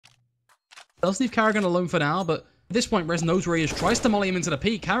Does leave Karrigan alone for now, but at this point, REZ knows where he is. Tries to molly him into the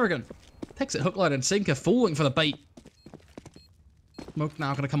peak. Karrigan takes it hook, line, and sinker, falling for the bait. Smoke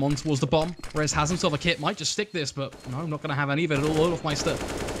now going to come on towards the bomb. REZ has himself a kit. Might just stick this, but no, I'm not going to have any of it at all. olofmeister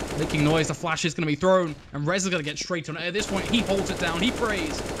making noise. The flash is going to be thrown, and REZ is going to get straight on it. At this point, he holds it down. He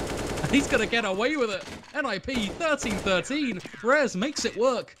prays, and he's going to get away with it. NIP 13-13. REZ makes it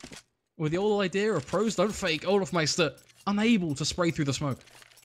work with the old idea of pros don't fake. olofmeister unable to spray through the smoke.